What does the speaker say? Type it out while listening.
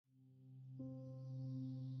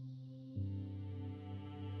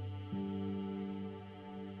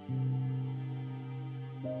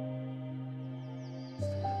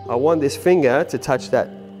I want this finger to touch that,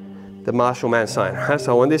 the martial man sign.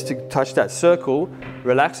 So I want this to touch that circle,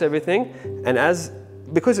 relax everything, and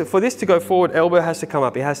because for this to go forward, elbow has to come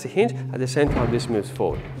up, it has to hinge, at the same time this moves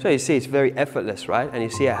forward. So you see it's very effortless, right? And you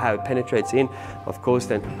see how it penetrates in, of course,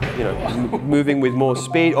 then, you know, moving with more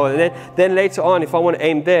speed. Or then later on, if I want to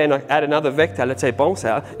aim there and I add another vector, let's say bong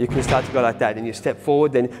sao, you can start to go like that, and you step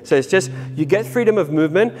forward, so it's just, you get freedom of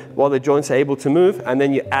movement while the joints are able to move, and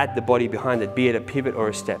then you add the body behind it, be it a pivot or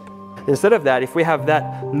a step. Instead of that, if we have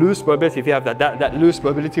that loose mobility, if you have that loose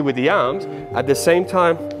mobility with the arms, at the same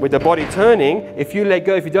time with the body turning, if you let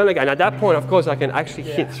go, if you don't let go, and at that point, of course, I can actually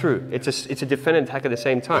hit through. It's a defend and attack at the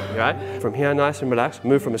same time, right? From here, nice and relaxed,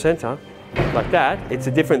 move from the center, like that, it's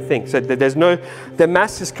a different thing. So there's no, the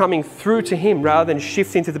mass is coming through to him rather than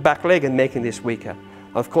shifting to the back leg and making this weaker.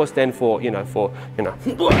 Of course, then sorry, it's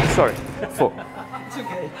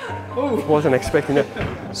okay. Wasn't expecting it.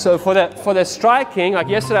 So for the striking, like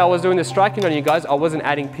yesterday I was doing the striking on you guys, I wasn't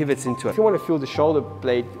adding pivots into it. If you want to feel the shoulder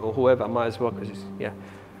blade or whoever, I might as well, because it's, yeah.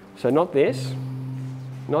 So not this,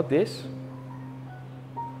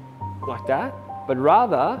 like that, but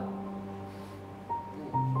rather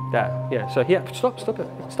that, yeah. So here, stop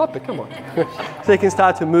it, come on. So you can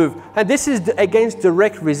start to move. And this is against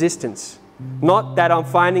direct resistance. Not that I'm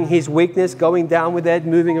finding his weakness, going down with it,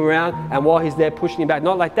 moving around, and while he's there pushing him back,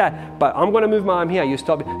 not like that. But I'm going to move my arm here, you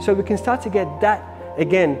stop it. So we can start to get that,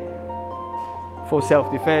 again, for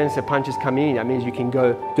self-defense, the punches coming in, that means you can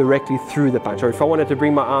go directly through the punch. Or if I wanted to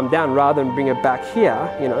bring my arm down rather than bring it back here,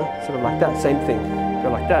 you know, sort of like that, same thing. Go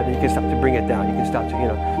like that, then you can start to bring it down. You can start to, you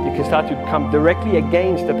know, you can start to come directly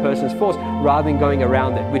against the person's force rather than going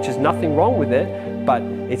around it, which is nothing wrong with it, but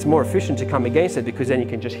it's more efficient to come against it because then you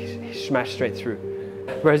can just smash straight through.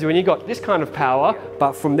 Whereas when you got this kind of power,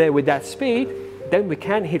 but from there with that speed, then we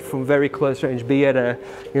can hit from very close range, be it a,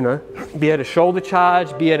 you know, be it a shoulder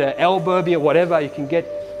charge, be it an elbow, be it whatever, you can get,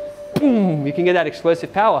 boom, you can get that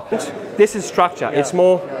explosive power. This is structure, yeah. It's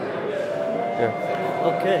more,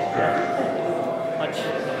 yeah. Okay, yeah.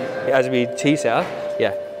 As we tease out,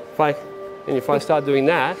 yeah, if I start doing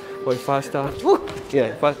that, or if I start,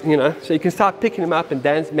 yeah, you know, so you can start picking him up and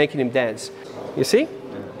dance, making him dance. You see?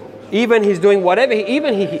 Even he's doing whatever,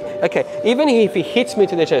 even if he hits me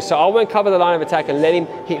to the chest, so I won't cover the line of attack and let him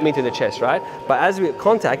hit me to the chest, right? But as we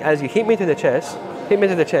contact, as you hit me to the chest,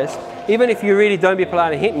 even if you really don't be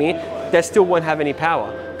polite and hit me, that still won't have any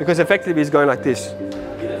power because effectively he's going like this,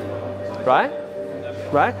 right?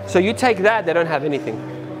 Right? So you take that, they don't have anything.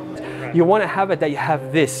 You want to have it that you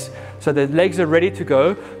have this. So the legs are ready to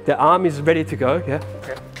go, the arm is ready to go, yeah?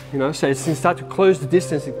 You know, so it's going to start to close the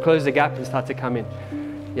distance and close the gap and start to come in.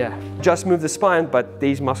 Yeah, just move the spine, but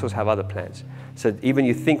these muscles have other plans. So even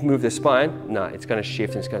you think move the spine, no, it's going to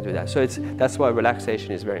shift and it's going to do that. So that's why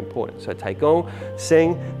relaxation is very important. So take Gong,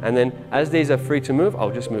 sing, and then as these are free to move,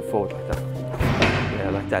 I'll just move forward like that. Yeah,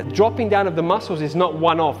 like that. Dropping down of the muscles is not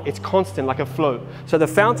one-off, it's constant, like a flow. So the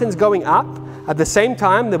fountain's going up, at the same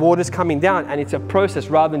time the water's coming down, and it's a process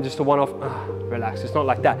rather than just a one-off, relax. It's not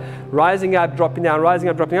like that. Rising up, dropping down, rising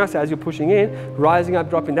up, dropping down. So as you're pushing in, rising up,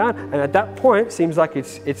 dropping down, and at that point, it seems like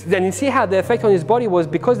it's. Then you see how the effect on his body was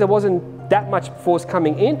because there wasn't that much force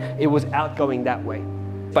coming in. It was outgoing that way.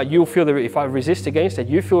 But you'll feel that if I resist against it,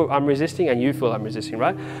 you feel I'm resisting, and you feel I'm resisting,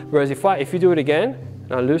 right? Whereas if you do it again,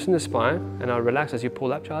 and I loosen the spine, and I relax as you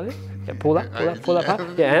pull up, Charlie. Yeah, pull up,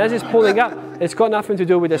 Yeah, and as it's pulling up, it's got nothing to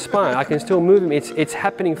do with the spine. I can still move him. It's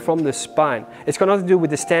happening from the spine. It's got nothing to do with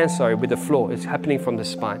the stance, sorry, with the floor. It's happening from the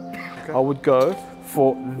spine. Okay. I would go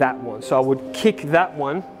for that one. So I would kick that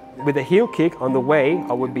one with a heel kick. On the way,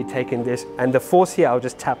 I would be taking this. And the force here, I'll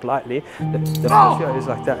just tap lightly. The force here is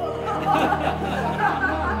like that.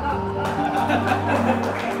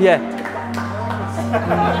 Yeah.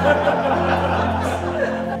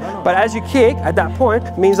 But as you kick, at that point,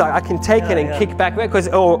 it means like I can take it and kick back, because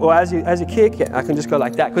or as you kick, yeah, I can just go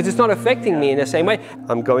like that, because it's not affecting me in the same way.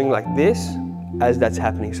 I'm going like this as that's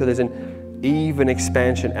happening. So there's an even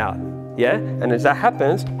expansion out, yeah? And as that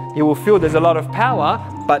happens, you will feel there's a lot of power,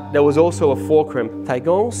 but there was also a fulcrum. Tai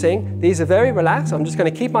Gong, sing, these are very relaxed. I'm just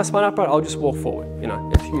going to keep my spine upright. I'll just walk forward, you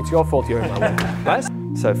know. It's your fault you're in my way, right?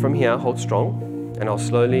 So from here, hold strong, and I'll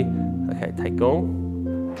slowly, okay, Tai Gong.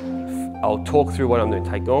 I'll talk through what I'm doing.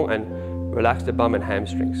 Take Gong and relax the bum and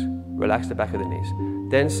hamstrings. Relax the back of the knees.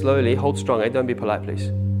 Then slowly, hold strong. Don't be polite,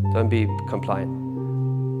 please. Don't be compliant.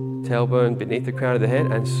 Tailbone beneath the crown of the head,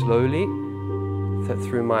 and slowly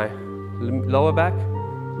through my lower back,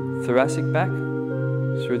 thoracic back,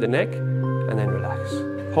 through the neck, and then relax.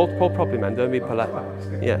 Hold properly, man. Don't be polite.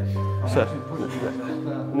 Yeah. So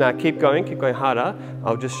now keep going harder.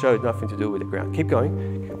 I'll just show nothing to do with the ground. Keep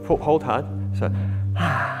going. Hold hard. So.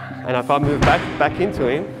 And if I move back into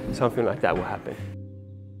him, something like that will happen.